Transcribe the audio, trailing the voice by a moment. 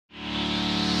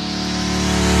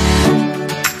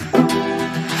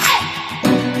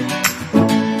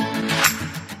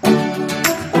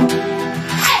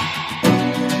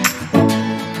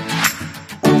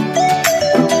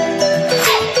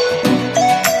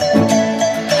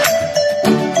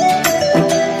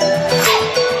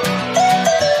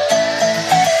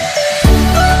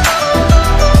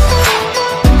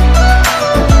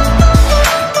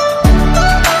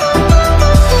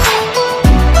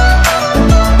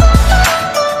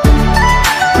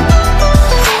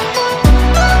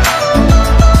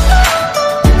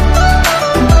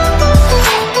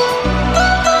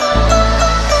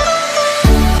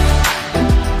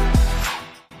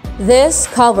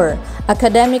Discover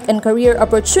academic and career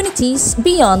opportunities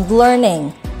beyond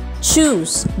learning.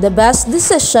 Choose the best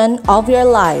decision of your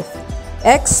life.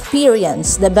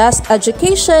 Experience the best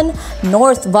education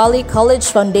North Valley College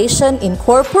Foundation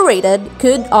Incorporated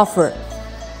could offer.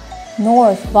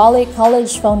 North Valley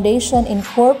College Foundation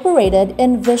Incorporated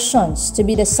envisions to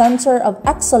be the center of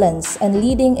excellence and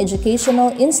leading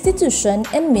educational institution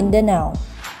in Mindanao.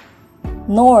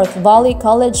 North Valley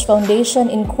College Foundation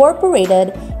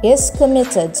Incorporated is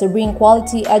committed to bring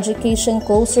quality education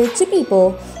closer to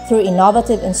people through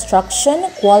innovative instruction,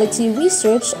 quality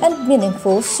research, and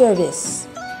meaningful service.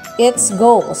 Its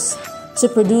goals: to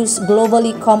produce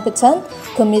globally competent,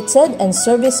 committed, and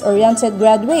service-oriented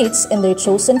graduates in their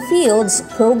chosen fields,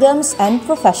 programs, and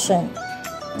profession.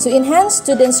 To enhance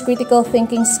students' critical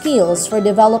thinking skills for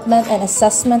development and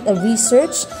assessment of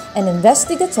research and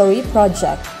investigatory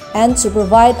projects, and to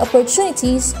provide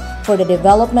opportunities for the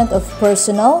development of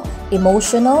personal,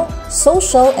 emotional,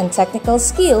 social, and technical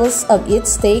skills of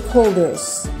its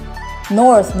stakeholders.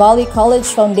 North Valley College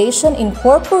Foundation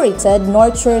Incorporated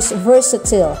nurtures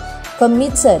versatile,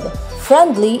 committed,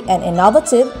 friendly, and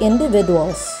innovative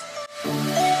individuals.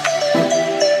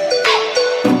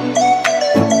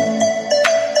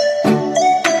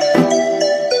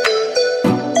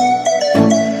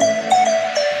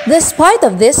 Despite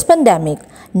of this pandemic,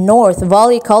 North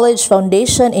Valley College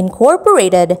Foundation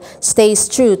Incorporated stays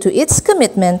true to its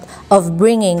commitment of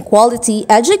bringing quality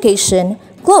education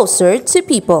closer to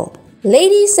people.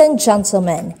 Ladies and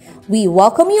gentlemen, we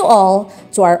welcome you all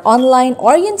to our online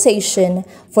orientation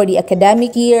for the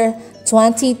academic year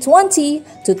 2020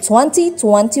 to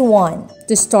 2021.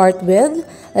 To start with,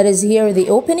 let us hear the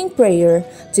opening prayer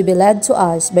to be led to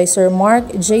us by Sir Mark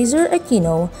Jaser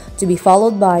Aquino, to be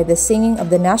followed by the singing of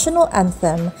the national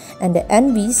anthem and the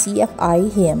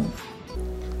Nvcfi hymn.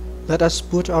 Let us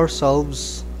put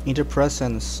ourselves in the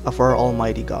presence of our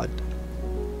Almighty God.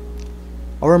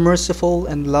 Our merciful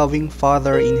and loving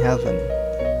Father in heaven,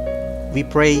 we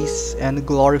praise and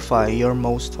glorify your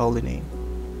most holy name.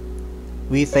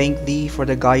 We thank thee for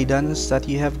the guidance that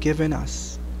you have given us.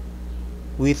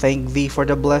 We thank thee for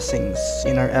the blessings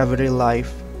in our everyday life,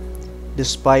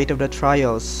 despite of the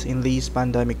trials in these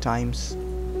pandemic times.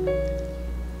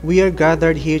 We are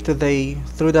gathered here today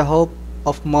through the help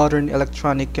of modern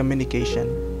electronic communication,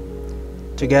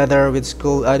 together with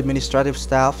school administrative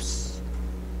staffs,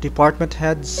 department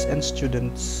heads, and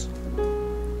students.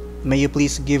 May you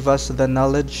please give us the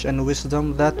knowledge and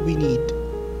wisdom that we need,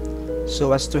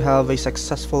 so as to have a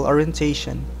successful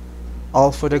orientation, all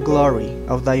for the glory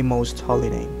of thy most holy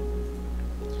name.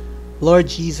 Lord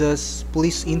Jesus,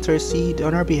 please intercede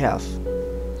on our behalf.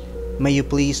 May you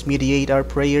please mediate our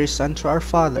prayers unto our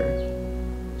Father,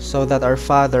 so that our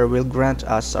Father will grant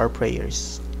us our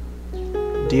prayers.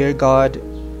 Dear God,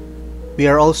 we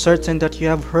are all certain that you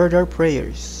have heard our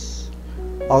prayers.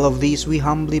 All of these we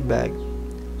humbly beg,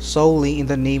 solely in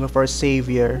the name of our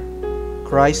Savior,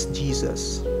 Christ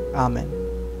Jesus. Amen.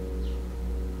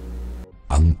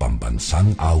 Ang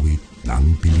pambansang awit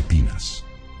ng Pilipinas.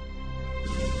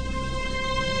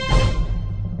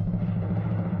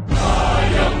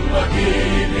 Kayang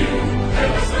magiliw,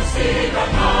 ewas ng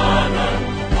silanganan,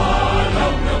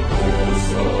 alam ng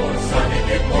puso, sa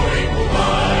dikit mo'y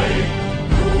buhay.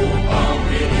 Lupang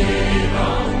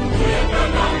binirang, tuyag ka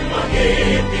ng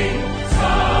magiting,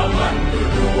 sa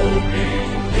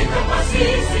manluluping, di ka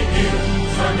pasisigil,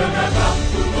 sa nagagang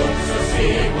tutok sa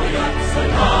simoy at sa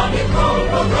langit mo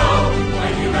bagaw,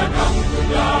 ay hinagang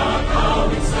tulakaw,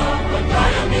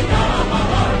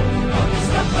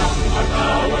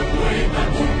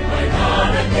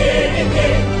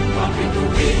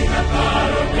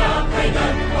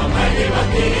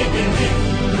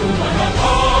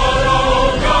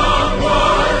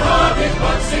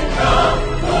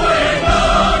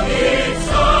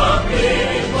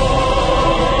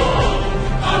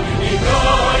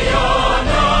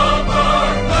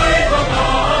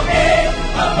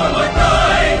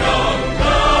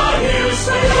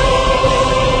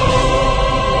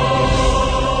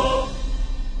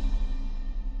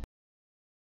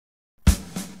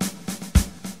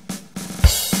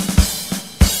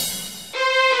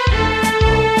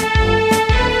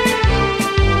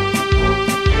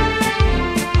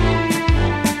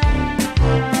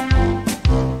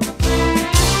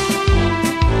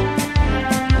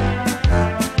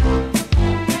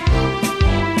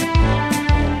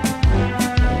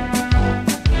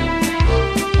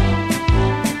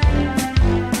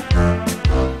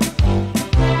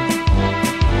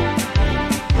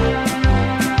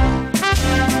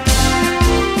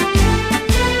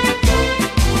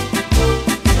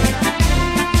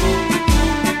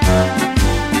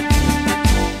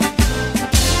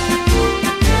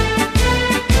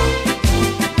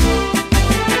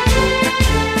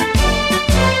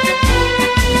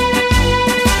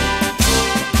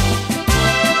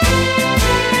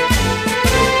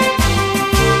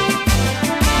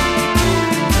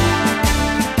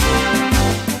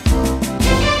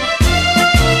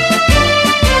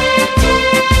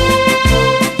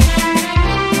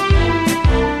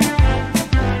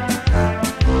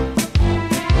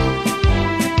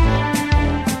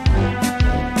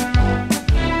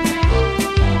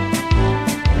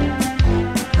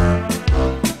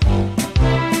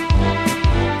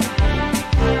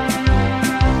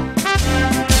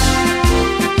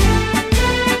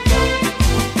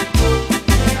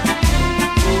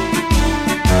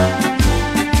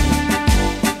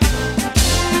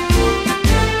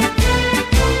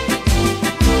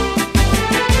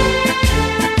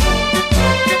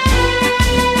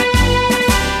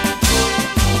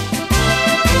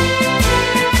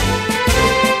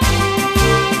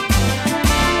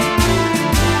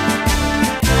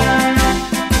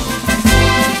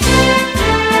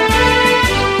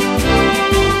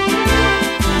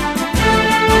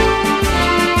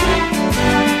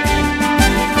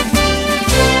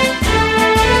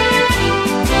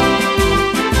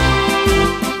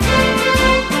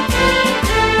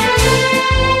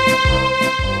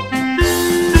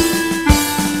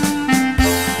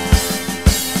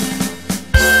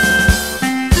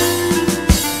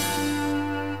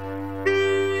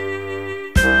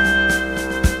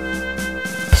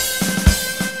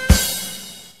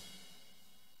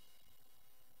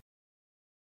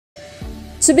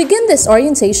 To begin this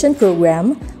orientation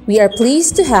program, we are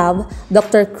pleased to have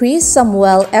Dr. Chris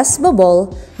Samuel S.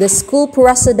 Babol, the School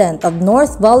President of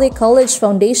North Valley College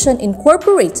Foundation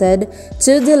Incorporated,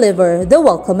 to deliver the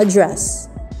welcome address.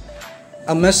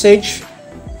 A message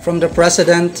from the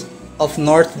President of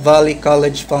North Valley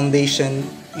College Foundation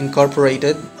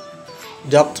Incorporated,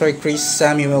 Dr. Chris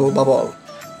Samuel Babol.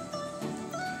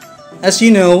 As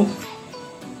you know,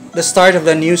 the start of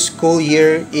the new school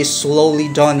year is slowly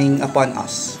dawning upon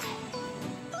us.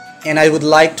 And I would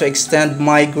like to extend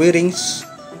my greetings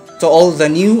to all the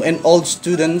new and old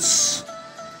students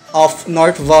of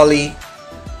North Valley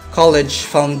College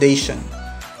Foundation.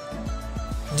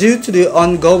 Due to the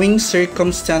ongoing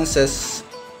circumstances,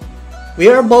 we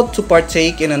are about to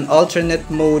partake in an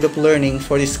alternate mode of learning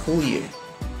for the school year,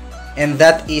 and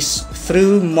that is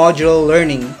through modular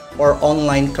learning or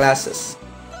online classes.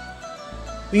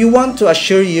 We want to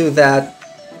assure you that,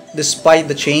 despite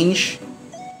the change,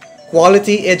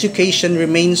 quality education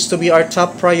remains to be our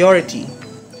top priority,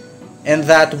 and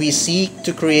that we seek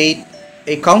to create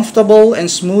a comfortable and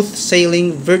smooth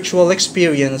sailing virtual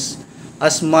experience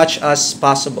as much as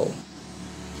possible.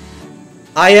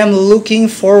 I am looking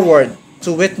forward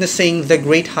to witnessing the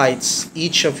great heights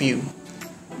each of you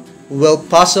will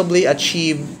possibly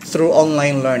achieve through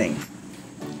online learning.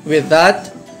 With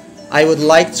that, I would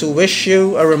like to wish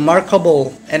you a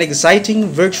remarkable and exciting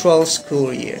virtual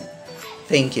school year.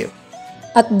 Thank you.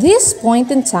 At this point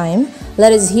in time,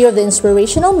 let us hear the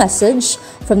inspirational message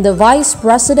from the Vice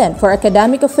President for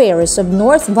Academic Affairs of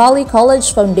North Valley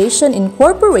College Foundation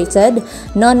Incorporated,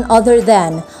 none other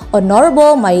than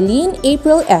Honorable Mylene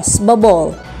April S.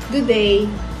 Babol. Good day.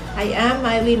 I am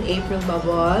Mylene April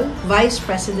Babol, Vice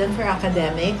President for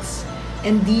Academics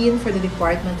and Dean for the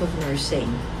Department of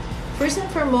Nursing. First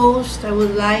and foremost, I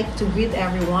would like to greet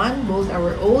everyone, both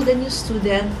our old and new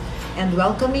students, and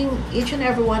welcoming each and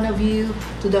every one of you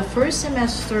to the first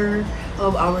semester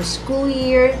of our school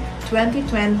year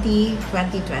 2020-2021.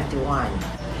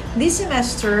 This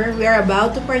semester, we are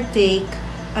about to partake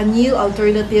a new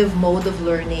alternative mode of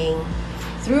learning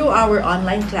through our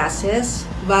online classes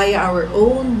via our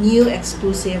own new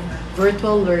exclusive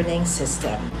virtual learning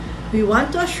system. We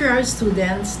want to assure our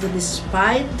students that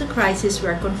despite the crisis we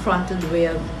are confronted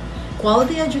with,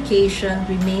 quality education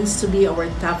remains to be our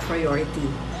top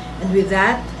priority. And with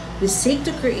that, we seek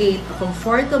to create a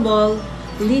comfortable,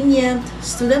 lenient,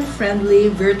 student-friendly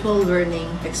virtual learning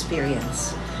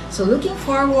experience. So looking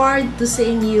forward to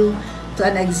seeing you to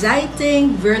an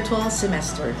exciting virtual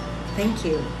semester. Thank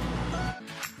you.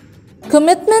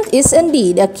 Commitment is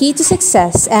indeed a key to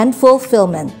success and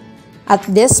fulfillment. At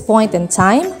this point in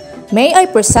time, may I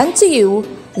present to you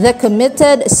the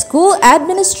committed school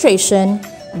administration,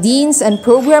 deans and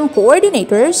program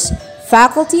coordinators,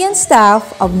 faculty and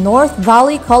staff of North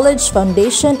Valley College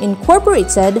Foundation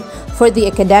Incorporated for the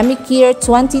academic year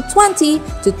 2020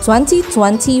 to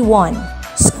 2021.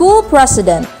 School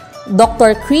President,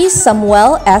 Dr. Chris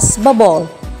Samuel S. Babol.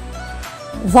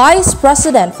 Vice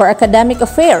President for Academic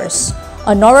Affairs,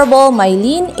 Honorable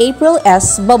Mylene April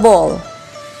S. Babol.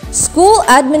 School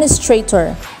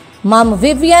Administrator, Ma'am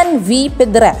Vivian V.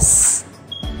 Pedres.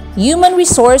 Human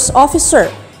Resource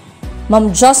Officer,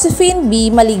 Ma'am Josephine B.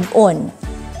 Maligon.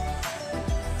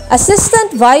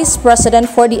 Assistant Vice President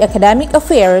for the Academic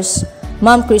Affairs,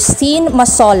 Ma'am Christine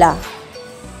Masola.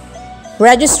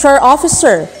 Registrar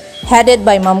Officer, headed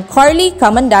by Ma'am Carly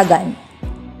Kamandagan.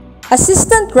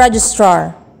 Assistant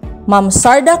Registrar, Ma'am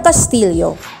Sarda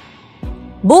Castillo.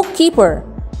 Bookkeeper,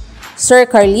 Sir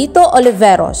Carlito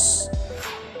Oliveros.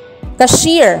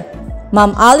 Cashier,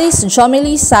 Ma'am Alice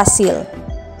Jomely Sasil.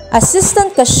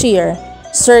 Assistant Cashier,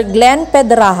 Sir Glenn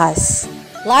Pedrajas.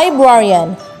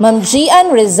 Librarian, Ma'am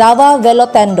Gian Rizava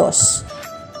Velotendos.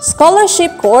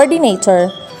 Scholarship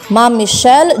Coordinator, Ma'am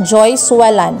Michelle Joy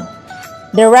Suelan.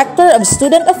 Director of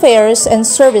Student Affairs and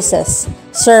Services,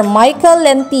 Sir Michael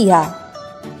Lentija.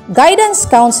 Guidance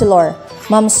Counselor,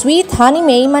 Ma'am Sweet Honey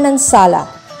May Manansala.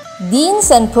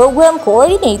 Deans and Program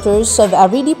Coordinators of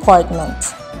every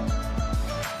department.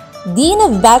 Dean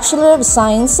of Bachelor of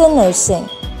Science in Nursing,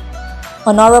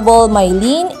 Honorable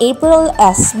Mylene April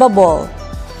S. Babol.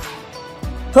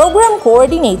 Program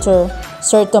Coordinator,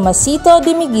 Sir Tomasito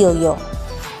de Miguelio.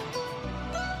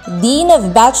 Dean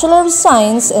of Bachelor of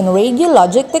Science in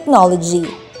Radiologic Technology,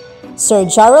 Sir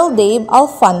Gerald Dave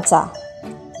Alfanta.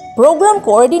 Program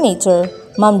Coordinator,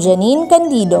 Ma'am Janine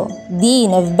Candido,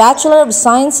 Dean of Bachelor of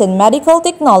Science in Medical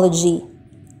Technology,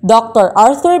 Dr.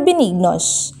 Arthur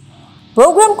Benignos.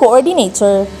 Program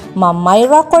Coordinator, Ma'am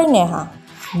Myra Corneja,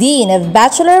 Dean of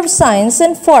Bachelor of Science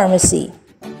in Pharmacy,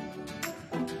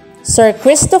 Sir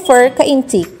Christopher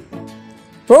Kaintik.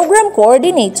 Program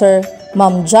Coordinator,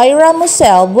 Ma'am Jaira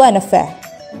Musel Buenafe.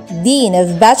 Dean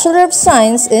of Bachelor of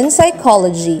Science in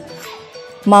Psychology,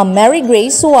 Ma'am Mary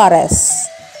Grace Suarez.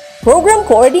 Program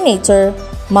Coordinator,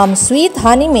 Ma'am Sweet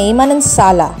Honey May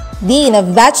Manansala. Dean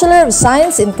of Bachelor of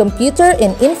Science in Computer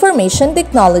and Information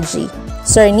Technology,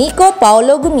 Sir Nico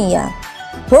Paulo Gumia.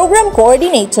 Program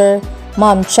Coordinator,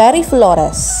 Ma'am Cherry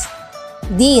Flores.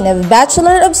 Dean of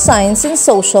Bachelor of Science in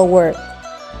Social Work,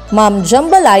 Ma'am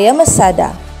Jambalaya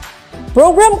Masada.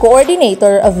 Program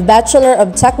Coordinator of Bachelor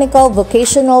of Technical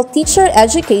Vocational Teacher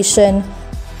Education,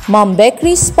 Ma'am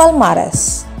Becris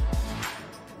Palmares.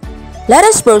 Let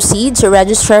us proceed to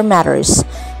Registrar Matters,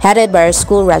 headed by our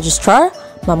school registrar,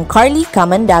 Ma'am Carly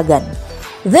Kamandagan.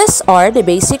 These are the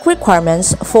basic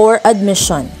requirements for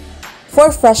admission.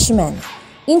 For freshmen,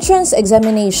 entrance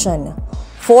examination,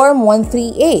 Form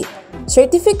 138,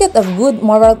 Certificate of Good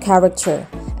Moral Character,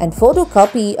 and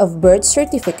photocopy of birth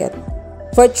certificate.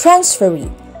 For transferee,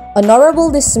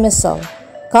 honorable dismissal,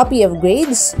 copy of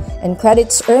grades and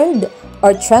credits earned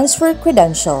or transfer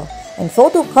credential, and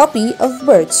photocopy of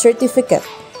birth certificate.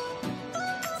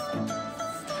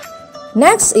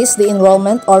 Next is the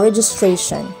enrollment or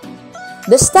registration.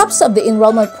 The steps of the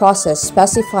enrollment process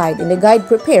specified in the guide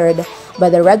prepared by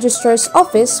the registrar's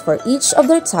office for each of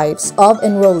their types of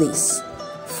enrollees: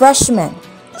 freshmen,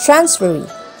 transferee,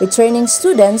 returning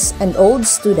students, and old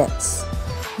students.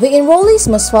 The enrollees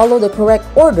must follow the correct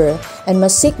order and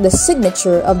must seek the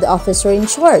signature of the officer in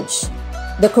charge.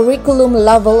 The curriculum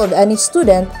level of any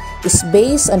student is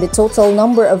based on the total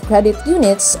number of credit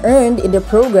units earned in the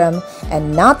program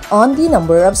and not on the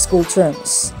number of school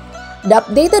terms. The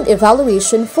updated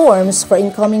evaluation forms for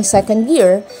incoming second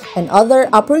year and other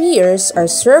upper years are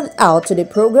served out to the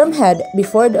program head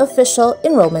before the official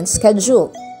enrollment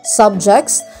schedule.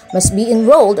 Subjects must be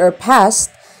enrolled or passed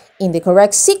in the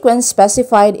correct sequence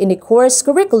specified in the course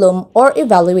curriculum or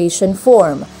evaluation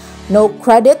form. No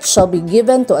credit shall be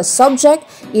given to a subject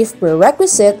if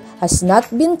prerequisite has not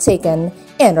been taken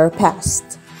and or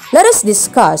passed. Let us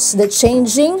discuss the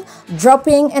changing,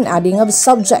 dropping, and adding of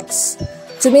subjects.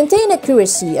 To maintain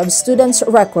accuracy of students'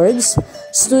 records,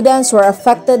 students who are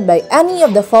affected by any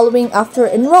of the following after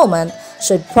enrollment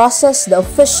should process the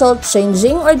official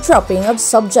changing or dropping of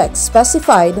subjects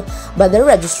specified by the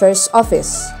registrar's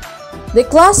office. The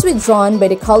class withdrawn by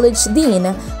the college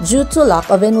dean due to lack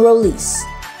of enrollees,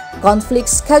 conflict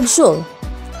schedule,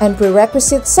 and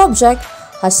prerequisite subject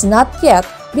has not yet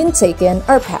been taken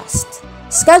or passed.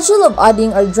 Schedule of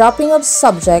adding or dropping of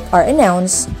subject are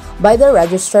announced by the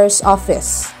registrar's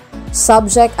office.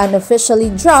 Subject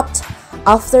unofficially dropped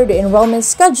after the enrollment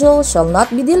schedule shall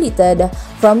not be deleted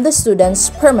from the student's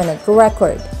permanent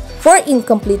record. For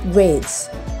incomplete grades,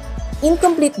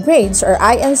 incomplete grades or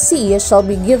INC shall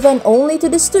be given only to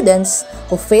the students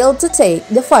who failed to take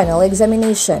the final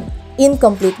examination.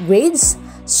 Incomplete grades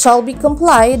shall be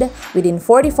complied within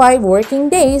 45 working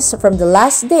days from the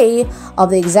last day of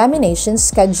the examination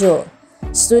schedule.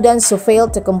 Students who fail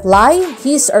to comply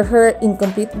his or her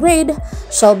incomplete grade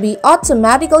shall be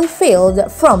automatically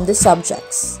failed from the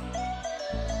subjects.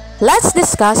 Let's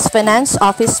discuss finance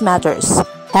office matters,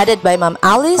 headed by Ma'am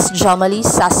Alice Jamali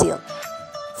Sasil.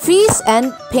 Fees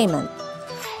and payment.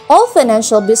 All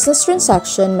financial business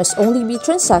transactions must only be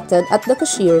transacted at the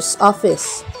cashier's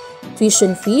office.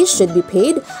 Tuition fees should be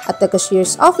paid at the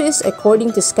cashier's office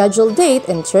according to scheduled date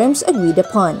and terms agreed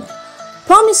upon.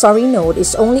 Promissory note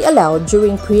is only allowed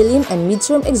during prelim and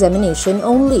midterm examination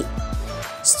only.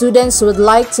 Students who would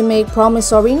like to make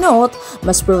promissory note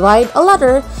must provide a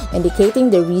letter indicating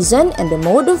the reason and the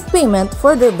mode of payment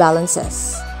for their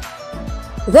balances.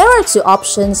 There are two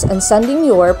options on sending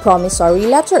your promissory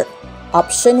letter.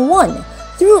 Option 1,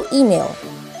 through email.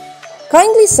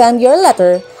 Kindly send your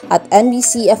letter at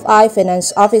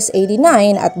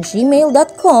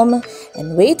nvcfifinanceoffice89@gmail.com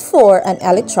and wait for an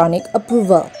electronic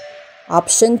approval.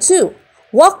 Option 2,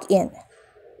 walk-in.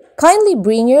 Kindly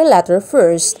bring your letter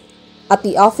first at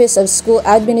the Office of School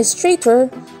Administrator,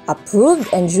 approved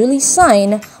and duly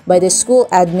signed by the school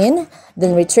admin,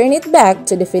 then return it back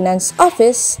to the finance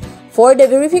office for the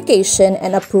verification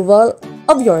and approval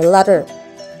of your letter.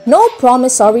 No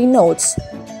promissory notes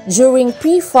during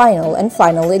pre-final and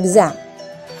final exam.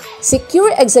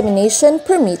 Secure examination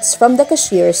permits from the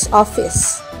cashier's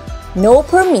office. No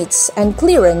permits and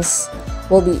clearance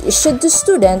will be issued to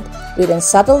student with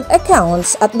unsettled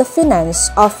accounts at the finance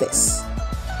office.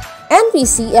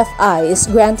 Nvcfi is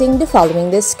granting the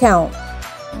following discount: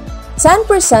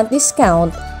 10%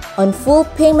 discount on full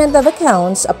payment of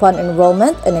accounts upon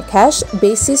enrollment and a cash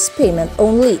basis payment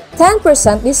only.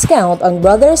 10% discount on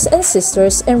brothers and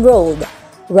sisters enrolled,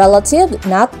 relative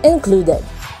not included.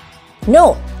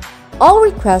 Note: all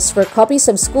requests for copies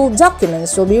of school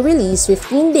documents will be released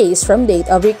 15 days from date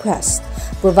of request,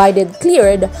 provided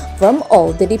cleared from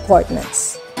all the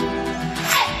departments.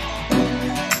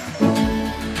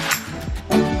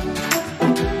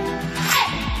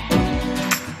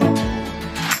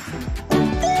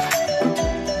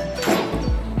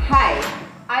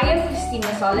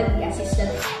 Solidly Assistant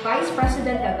Vice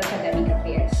President of Academic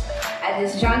Affairs. At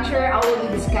this juncture, I will be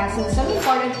discussing some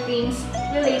important things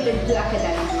related to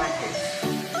academic matters.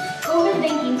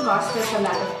 COVID-19 caused us a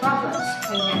lot of problems,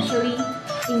 financially,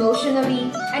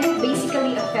 emotionally, and it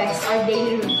basically affects our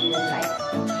daily routine of life.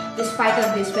 Despite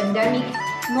of this pandemic,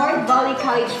 North Valley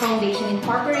College Foundation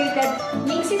Incorporated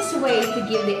makes its way to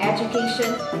give the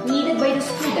education needed by the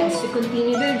students to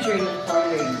continue their journey for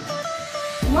learning.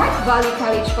 North Valley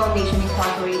College Foundation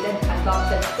Incorporated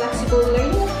adopted flexible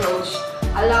learning approach,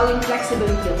 allowing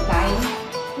flexibility of time,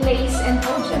 place, and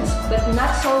audience, but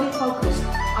not solely focused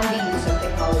on the use of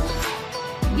technology.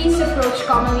 This approach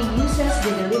commonly uses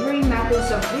the delivery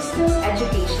methods of distance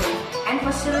education and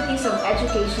facilities of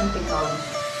education technology.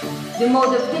 The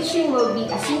mode of teaching will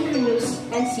be asynchronous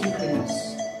and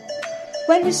synchronous.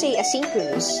 When we say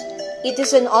asynchronous, it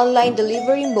is an online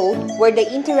delivery mode where the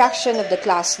interaction of the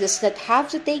class does not have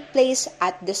to take place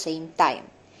at the same time.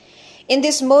 In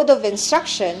this mode of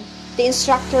instruction, the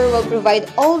instructor will provide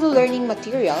all the learning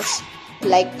materials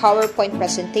like PowerPoint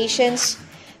presentations,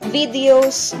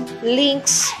 videos,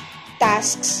 links,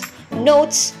 tasks,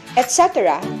 notes,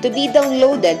 etc. to be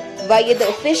downloaded via the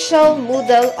official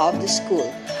Moodle of the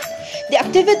school. The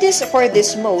activities for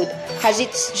this mode has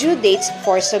its due dates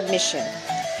for submission.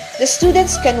 The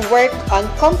students can work on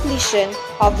completion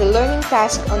of the learning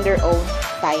task on their own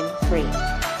time frame.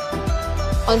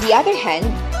 On the other hand,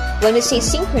 when we say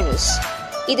synchronous,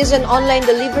 it is an online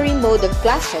delivery mode of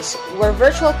classes where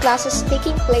virtual classes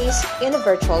taking place in a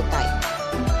virtual time.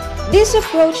 This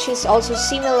approach is also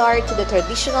similar to the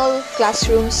traditional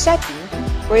classroom setting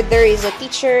where there is a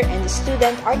teacher and the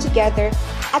student are together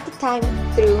at the time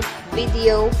through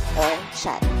video or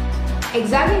chat.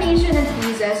 Examination and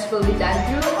quizzes will be done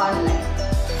through online.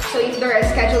 So if there are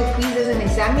scheduled quizzes and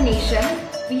examination,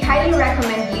 we highly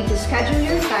recommend you to schedule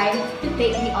your time to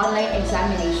take the online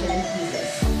examination and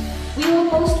quizzes. We will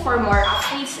post for more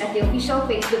updates at the official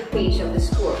Facebook page of the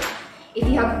school. If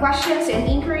you have questions and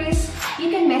inquiries, you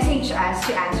can message us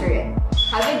to answer it.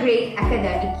 Have a great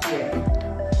academic year.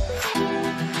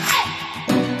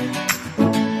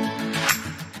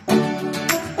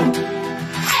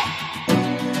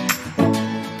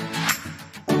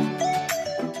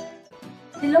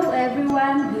 Hello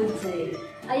everyone, good day.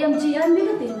 I am Gian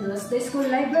Bilutindos, the School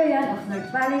Librarian of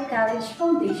North Valley College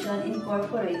Foundation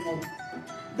Incorporated.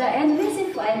 The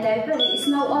Nvcfi library is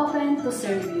now open to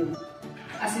serve you.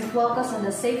 As we focus on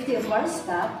the safety of our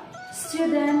staff,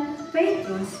 students,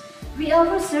 patrons, we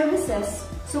offer services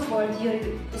support your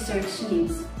research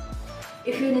needs.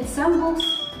 If you need some books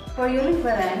for your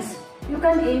reference, you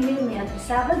can email me at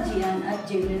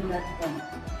isabelgian@gmail.com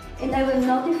and I will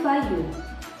notify you.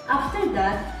 After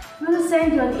that, we will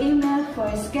send you an email for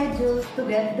a schedule to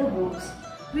get the books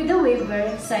with a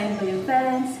waiver signed by your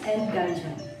parents and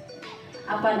guardian.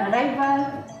 Upon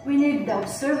arrival, we need the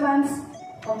observance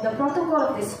of the protocol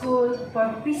of the school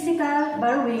for physical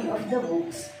borrowing of the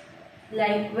books,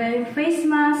 like wearing face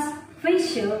mask,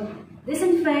 face shield,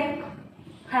 disinfect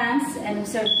hands, and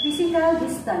observe physical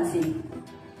distancing.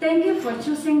 Thank you for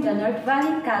choosing the North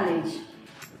Valley College.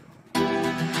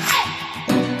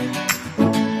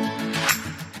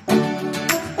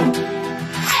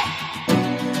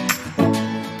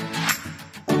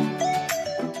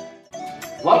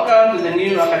 Welcome to the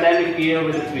new academic year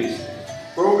with a twist.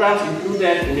 Programs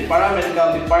included in the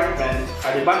paramedical department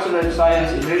are the Bachelor of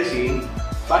Science in Nursing,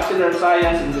 Bachelor of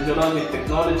Science in Radiologic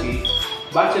Technology,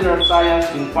 Bachelor of Science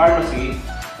in Pharmacy,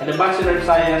 and the Bachelor of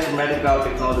Science in Medical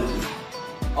Technology.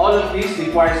 All of these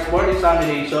requires board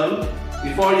examination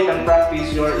before you can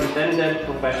practice your intended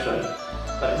profession.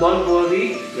 But don't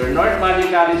worry, your North Valley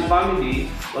College family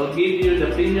will give you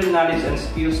the premium knowledge and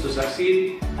skills to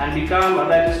succeed and become a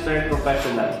registered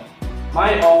professional.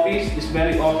 My office is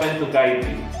very open to guide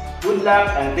you. Good luck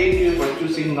and thank you for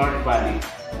choosing North Valley.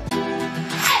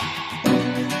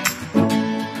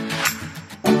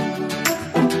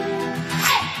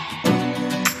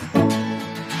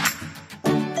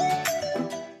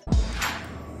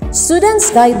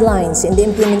 Students' guidelines in the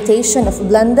implementation of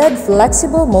blended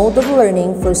flexible mode of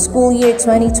learning for school year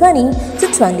 2020 to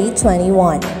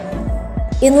 2021.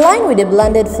 In line with the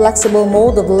blended flexible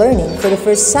mode of learning for the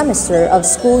first semester of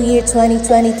school year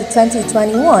 2020 to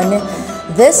 2021,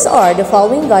 these are the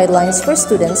following guidelines for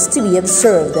students to be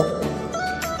observed.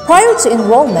 Prior to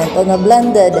enrollment on a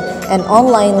blended and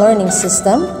online learning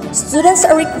system, students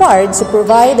are required to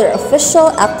provide their official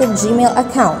active Gmail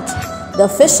account. The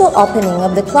official opening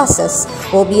of the classes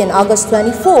will be on August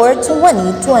 24,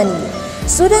 2020.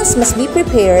 Students must be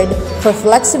prepared for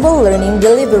flexible learning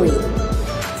delivery.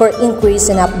 For inquiries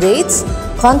and updates,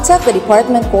 contact the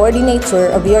department coordinator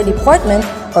of your department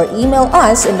or email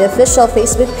us on the official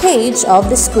Facebook page of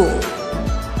the school.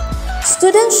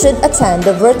 Students should attend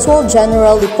the virtual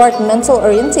general departmental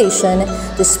orientation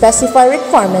to specify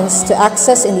requirements to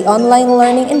access in the online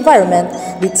learning environment,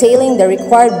 detailing the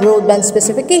required broadband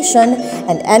specification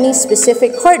and any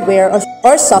specific hardware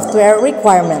or software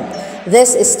requirement.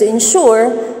 This is to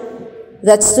ensure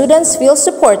that students feel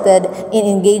supported in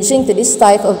engaging to this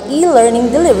type of e-learning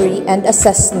delivery and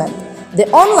assessment. The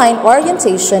online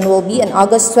orientation will be on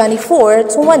August 24,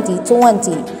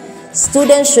 2020.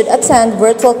 Students should attend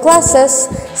virtual classes,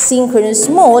 synchronous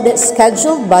mode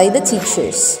scheduled by the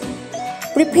teachers.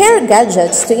 Prepare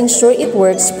gadgets to ensure it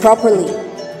works properly.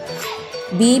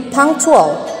 Be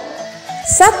punctual.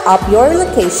 Set up your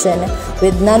location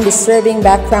with non-disturbing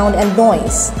background and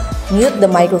noise. Mute the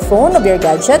microphone of your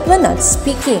gadget when not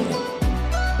speaking.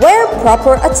 Wear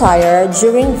proper attire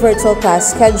during virtual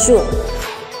class schedule.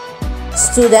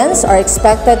 Students are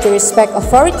expected to respect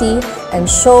authority and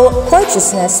show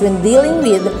courteousness when dealing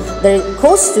with their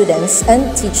co-students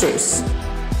and teachers.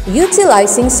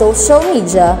 Utilizing social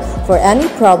media for any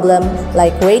problem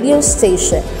like radio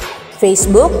station,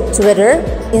 Facebook, Twitter,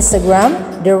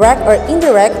 Instagram, direct or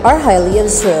indirect are highly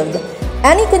observed.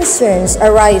 Any concerns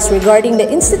arise regarding the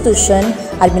institution,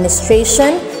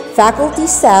 administration, faculty,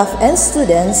 staff, and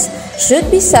students should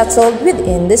be settled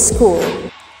within the school.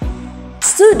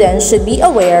 Students should be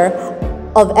aware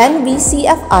of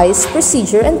Nvcfi's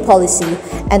procedure and policy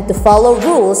and to follow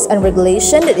rules and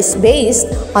regulation that is based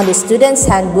on the student's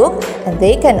handbook, and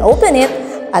they can open it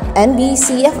at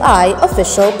Nvcfi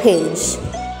official page.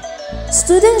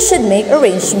 Students should make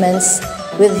arrangements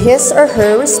with his or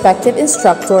her respective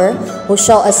instructor who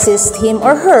shall assist him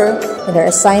or her in their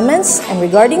assignments and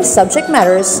regarding subject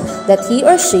matters that he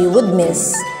or she would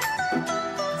miss.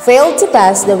 Failed to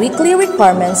pass the weekly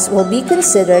requirements will be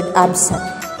considered absent.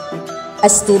 A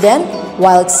student,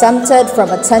 while exempted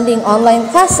from attending online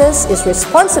classes, is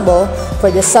responsible for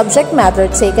the subject matter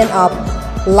taken up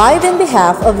live in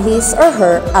behalf of his or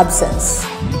her absence.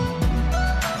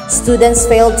 Students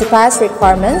failed to pass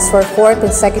requirements for 4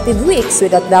 consecutive weeks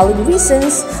without valid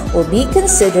reasons will be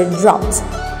considered dropped.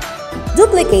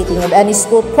 Duplicating of any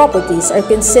school properties are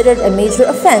considered a major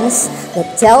offense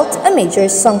that dealt a major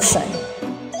sanction.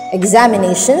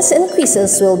 Examinations and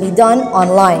quizzes will be done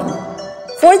online.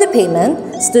 For the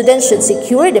payment, students should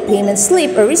secure the payment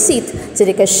slip or receipt to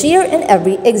the cashier in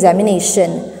every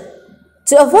examination.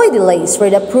 To avoid delays for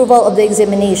the approval of the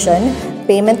examination,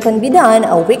 payment can be done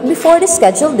a week before the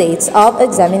scheduled dates of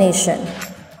examination.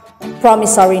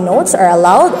 Promissory notes are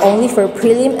allowed only for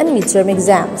prelim and midterm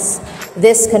exams.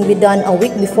 This can be done a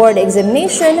week before the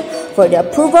examination for the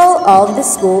approval of the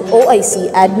school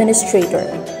OIC administrator.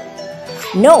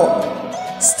 Note: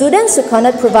 students who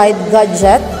cannot provide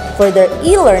gadget for their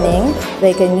e-learning,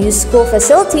 they can use school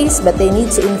facilities but they need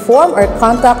to inform or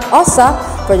contact OSA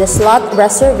for the slot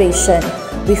reservation.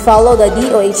 We follow the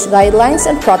DOH guidelines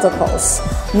and protocols.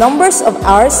 Numbers of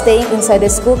hours staying inside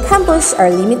the school campus are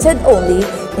limited only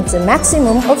into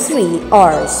maximum of 3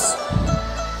 hours.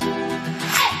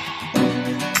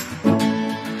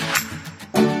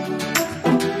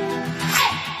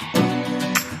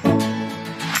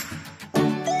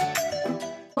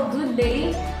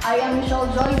 I am Michelle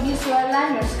Joy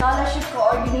Visualan, your scholarship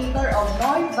coordinator of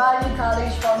North Valley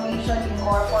College Foundation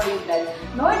Incorporated.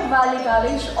 North Valley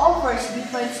College offers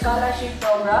different scholarship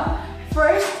programs.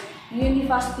 First,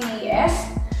 Nvcfi,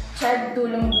 Chad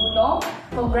Tulong Duno,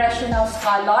 Congressional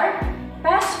Scholar,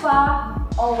 PESFA,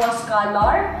 OWA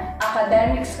Scholar,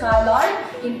 Academic Scholar,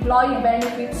 Employee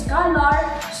Benefit Scholar,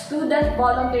 Student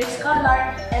Volunteer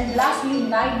Scholar, and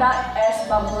lastly, NIDA S.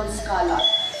 Babul Scholar.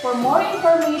 For more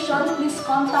information, please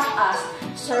contact us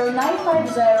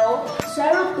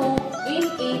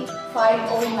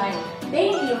 0950-0288-509.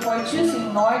 Thank you for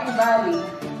choosing North Valley.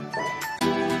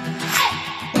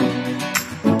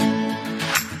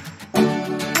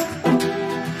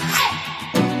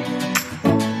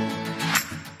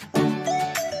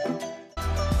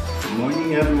 Good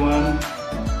morning, everyone.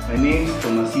 My name is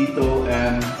Tomasito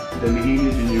M. Demihino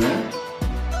Jr.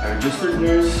 a registered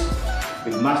nurse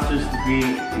with master's degree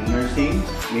in nursing,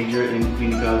 major in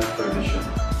clinical supervision.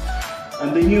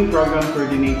 I'm the new program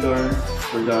coordinator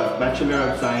for the Bachelor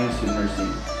of Science in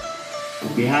Nursing. On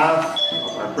behalf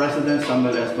of our President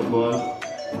Samuel Escobar,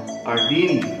 our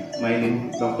Dean,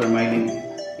 Dr. Mylene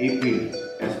April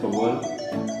Escobar,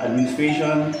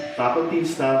 administration, faculty,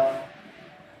 staff,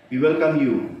 we welcome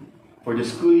you for the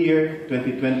school year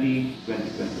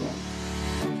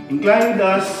 2020-2021. Incline with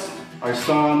us are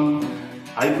some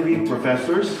Ivory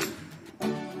professors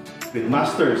with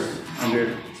masters on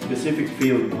their specific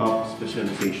field of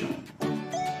specialization.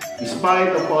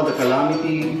 Despite of all the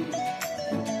calamity,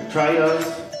 the trials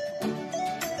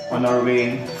on our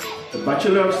way, the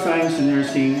Bachelor of Science in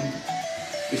Nursing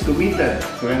is committed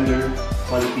to render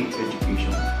quality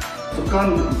education. So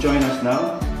come join us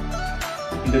now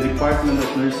in the Department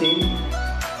of Nursing.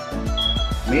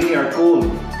 Many are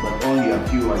called, but only a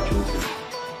few are chosen.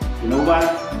 You know what?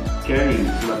 Caring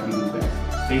is what we do best.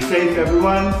 Stay safe,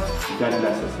 everyone. God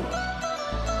bless us all.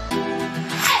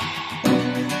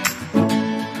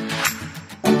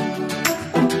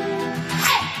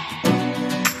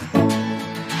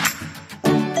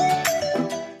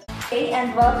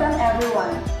 And welcome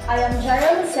everyone. I am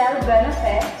Gerald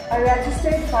Benefe, a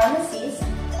registered pharmacist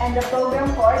and the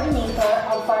program coordinator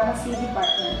of Pharmacy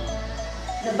Department.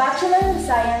 The Bachelor of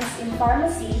Science in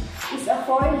Pharmacy is a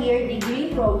 4-year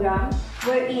degree program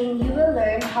wherein you will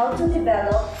learn how to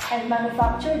develop and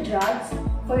manufacture drugs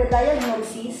for the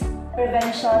diagnosis,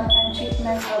 prevention, and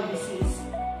treatment of disease.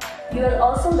 You will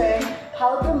also learn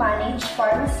how to manage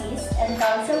pharmacies and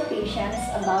counsel patients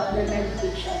about their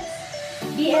medications.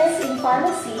 BS in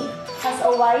Pharmacy has a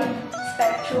wide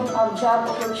spectrum of job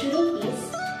opportunities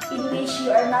in which you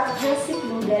are not just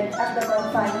secluded at the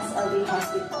confines of a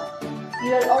hospital. You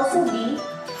will also be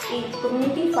a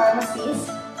community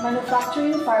pharmacist,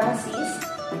 manufacturing pharmacist,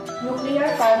 nuclear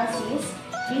pharmacist,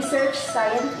 research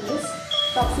scientist,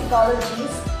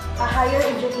 toxicologist, a higher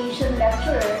education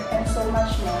lecturer, and so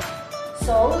much more.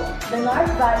 So, the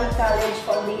North Valley College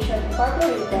Foundation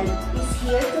Incorporated is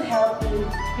here to help you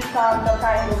become the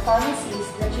kind of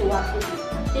pharmacist that you want to be.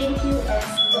 Thank you and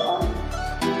see you all.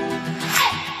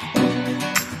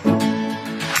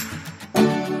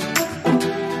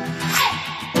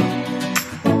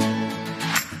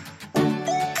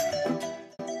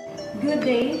 Good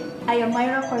day, I am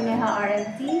Myra Corneja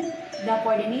RMT, the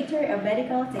Coordinator of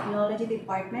Medical Technology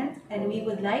Department, and we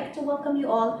would like to welcome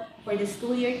you all for the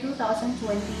school year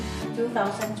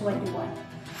 2020-2021.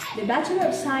 The Bachelor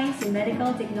of Science in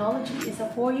Medical Technology is a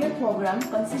 4-year program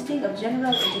consisting of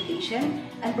general education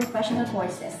and professional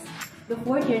courses. The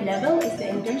 4th-year level is the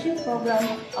internship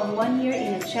program of 1 year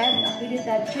in a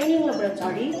CHED-accredited training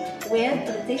laboratory with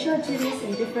rotational duties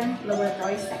in different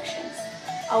laboratory sections.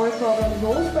 Our program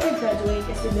goals for a graduate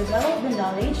is to develop the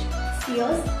knowledge,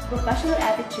 skills, professional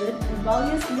attitude, and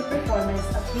values in the performance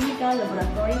of clinical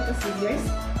laboratory procedures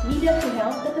needed to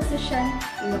help the physician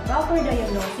in the proper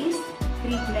diagnosis,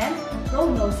 treatment,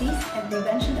 prognosis, and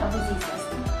prevention of diseases.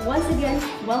 Once again,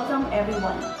 welcome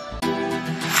everyone.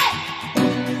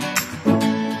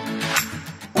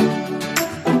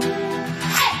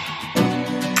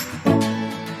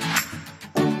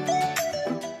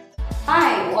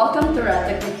 Hi, welcome to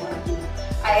Radtech Department.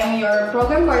 I am your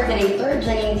program coordinator,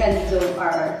 Janine Candido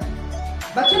RR.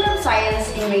 Bachelor of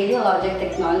Science in Radiologic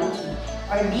Technology,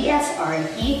 or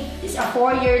BSRT, is a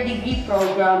 4-year degree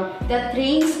program that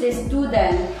trains the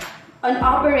student on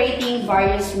operating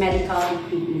various medical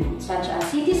equipment such as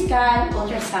CT scan,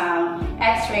 ultrasound,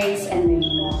 X-rays, and many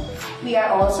more. We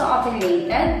are also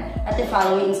affiliated at the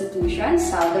following institutions: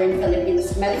 Southern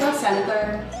Philippines Medical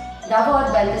Center, Davao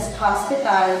Adventist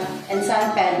Hospital, and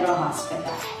San Pedro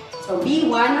Hospital. So be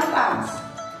one of us.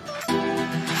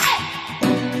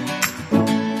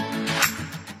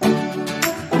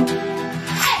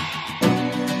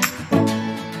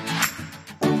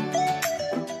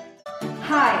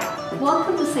 Hi,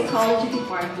 welcome to Psychology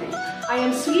Department. I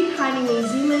am Sweet Honey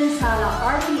Ziman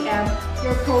Sala, RPM,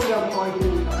 your program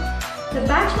coordinator. The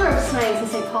Bachelor of Science in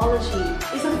Psychology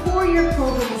is a 4-year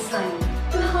program designed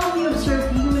to help you observe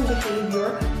human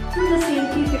behavior through the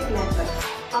scientific method,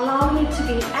 allowing you to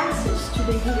gain access to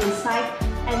the human psyche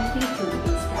and think through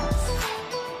its depths.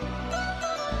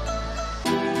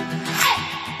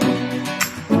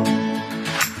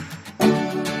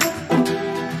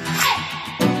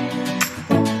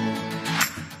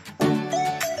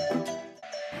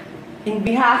 In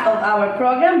behalf of our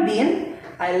program dean,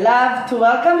 I love to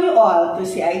welcome you all to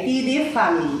CITD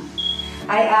family.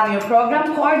 I am your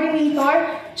program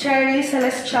coordinator, Cherry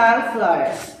Celestial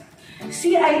Flores.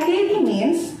 CITD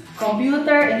means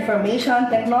Computer Information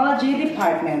Technology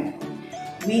Department.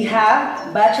 We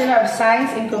have Bachelor of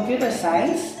Science in Computer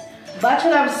Science,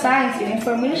 Bachelor of Science in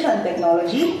Information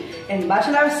Technology, and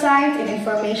Bachelor of Science in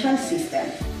Information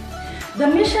Systems. The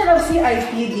mission of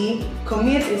CIPD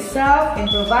commits itself in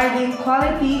providing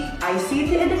quality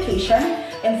ICT education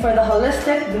and for the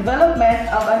holistic development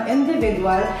of an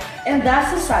individual and the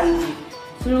society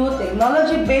through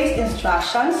technology-based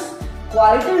instructions,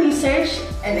 quality research,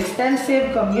 and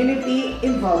extensive community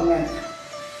involvement.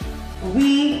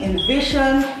 We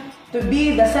envision to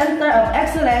be the center of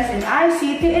excellence in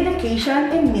ICT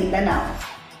education in Mindanao.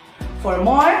 For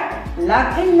more,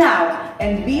 log in now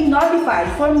and be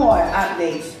notified for more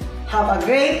updates. Have a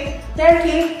great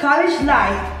Turkey College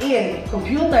life in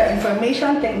Computer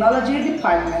Information Technology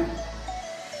Department.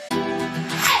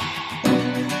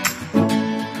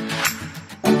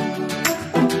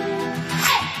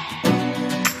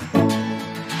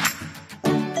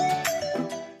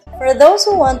 For those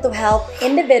who want to help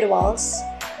individuals,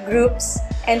 groups,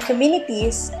 and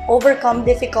communities overcome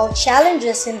difficult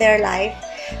challenges in their life,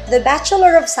 the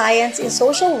Bachelor of Science in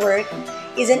Social Work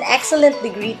is an excellent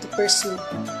degree to pursue.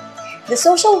 The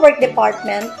Social Work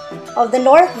Department of the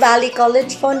North Valley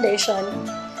College Foundation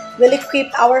will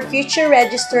equip our future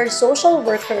registered social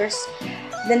workers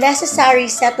the necessary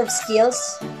set of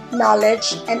skills,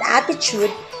 knowledge, and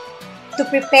attitude to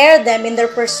prepare them in their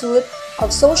pursuit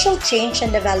of social change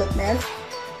and development,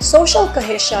 social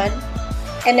cohesion,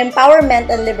 and empowerment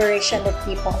and liberation of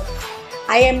people.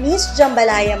 I am Ms.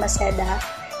 Jambalaya Maceda,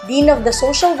 Dean of the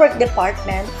Social Work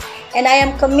Department, and I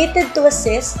am committed to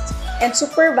assist and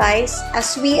supervise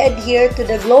as we adhere to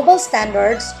the global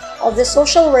standards of the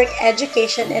social work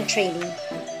education and training.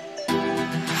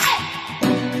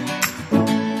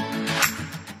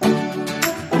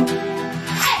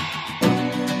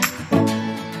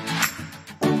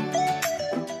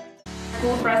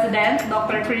 School President,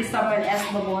 Dr. Chris Samuel S.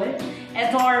 Babol,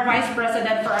 and to our Vice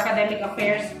President for Academic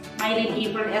Affairs, Mylene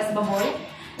April S. Babol,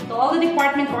 to all the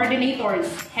department coordinators,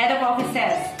 head of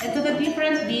offices, and to the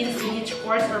different deans in each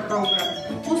course or program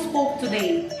who spoke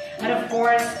today, and of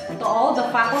course, to all the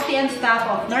faculty and staff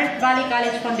of North Valley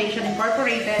College Foundation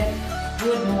Incorporated,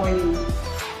 good morning.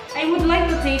 I would like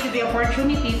to take the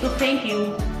opportunity to thank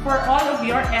you for all of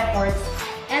your efforts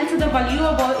and to the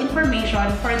valuable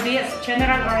information for this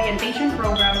General Orientation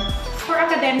Program for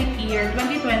academic year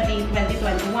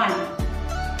 2020-2021,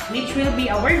 which will be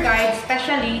our guide,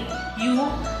 especially you,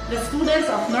 the students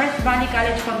of North Valley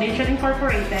College Foundation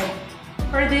Incorporated,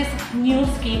 for this new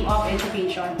scheme of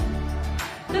education.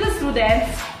 To the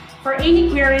students, for any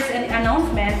queries and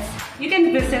announcements, you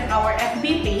can visit our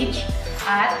FB page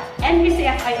at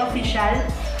Nvcfi Official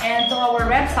and to our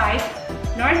website,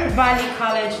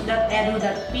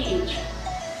 northvalleycollege.edu.ph,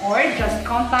 or just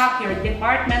contact your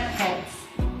department heads.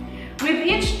 With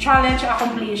each challenge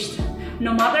accomplished,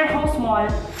 no matter how small,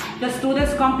 the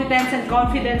students' competence and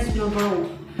confidence will grow,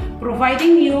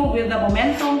 providing you with the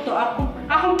momentum to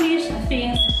accomplish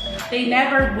things they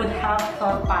never would have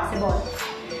thought possible.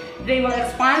 They will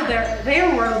expand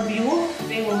their worldview,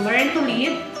 they will learn to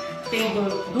lead, they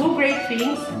will do great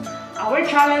things. Our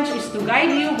challenge is to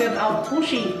guide you without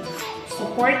pushing,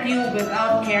 support you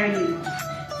without caring.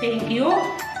 Thank you,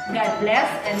 God bless,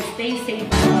 and stay safe.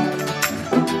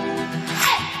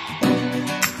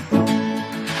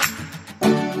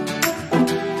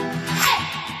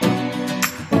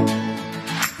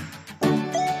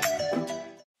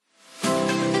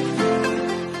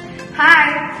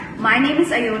 My name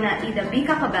is Iona Ida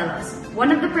Bica Cabelos,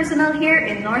 one of the personnel here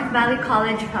in North Valley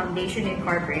College Foundation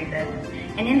Incorporated.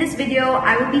 And in this video,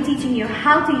 I will be teaching you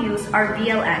how to use our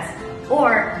VLS,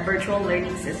 or Virtual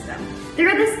Learning System.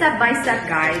 Through this step-by-step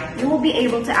guide, you will be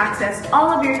able to access all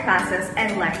of your classes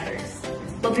and lectures.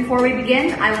 But before we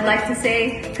begin, I would like to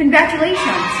say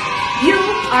congratulations! You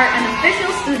are an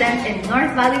official student in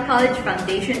North Valley College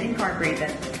Foundation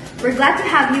Incorporated. We're glad to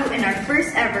have you in our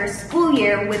first ever school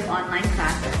year with online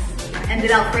classes. And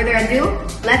without further ado,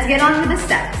 let's get on with the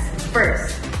steps.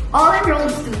 First, all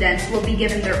enrolled students will be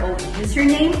given their own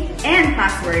username and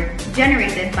password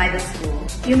generated by the school.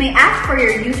 You may ask for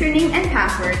your username and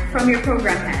password from your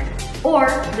program head or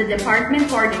the department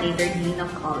coordinator dean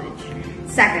of college.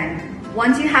 Second,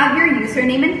 once you have your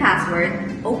username and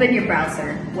password, open your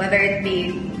browser, whether it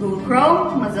be Google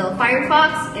Chrome, Mozilla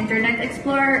Firefox, Internet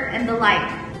Explorer, and the like.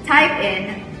 Type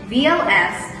in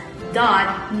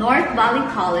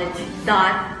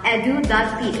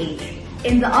vls.northvalleycollege.edu.ph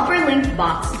in the upper link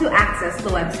box to access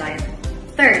the website.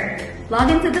 Third,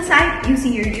 log into the site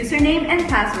using your username and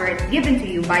password given to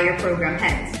you by your program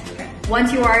heads.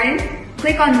 Once you are in,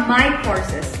 click on My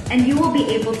Courses and you will be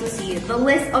able to see the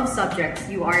list of subjects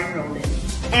you are enrolled in.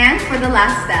 And for the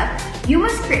last step, you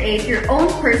must create your own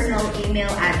personal email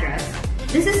address.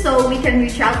 This is so we can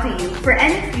reach out to you for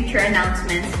any future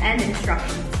announcements and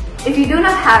instructions. If you do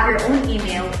not have your own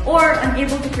email or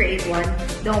unable to create one,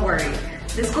 don't worry.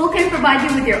 The school can provide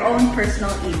you with your own personal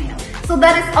email. So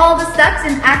that is all the steps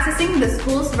in accessing the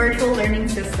school's virtual learning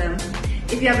system.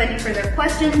 If you have any further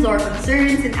questions or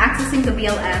concerns in accessing the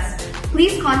BLS,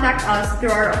 please contact us through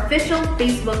our official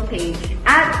Facebook page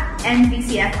at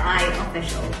Nvcfi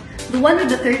Official, the one with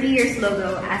the 30 years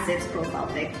logo as its profile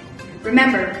pic.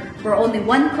 Remember, we're only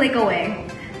one click away.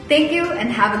 Thank you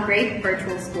and have a great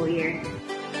virtual school year.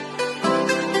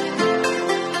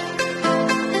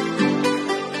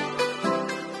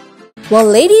 Well,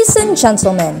 ladies and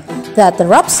gentlemen, that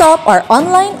wraps up our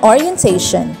online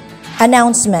orientation.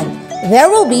 Announcement: there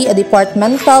will be a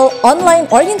departmental online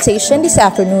orientation this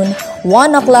afternoon,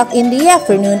 1 o'clock in the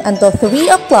afternoon until 3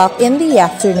 o'clock in the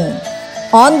afternoon.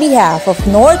 On behalf of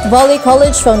North Valley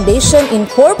College Foundation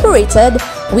Incorporated,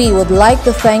 we would like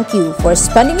to thank you for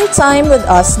spending your time with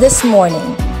us this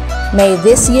morning. May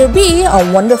this year be a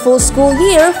wonderful school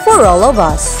year for all of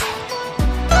us.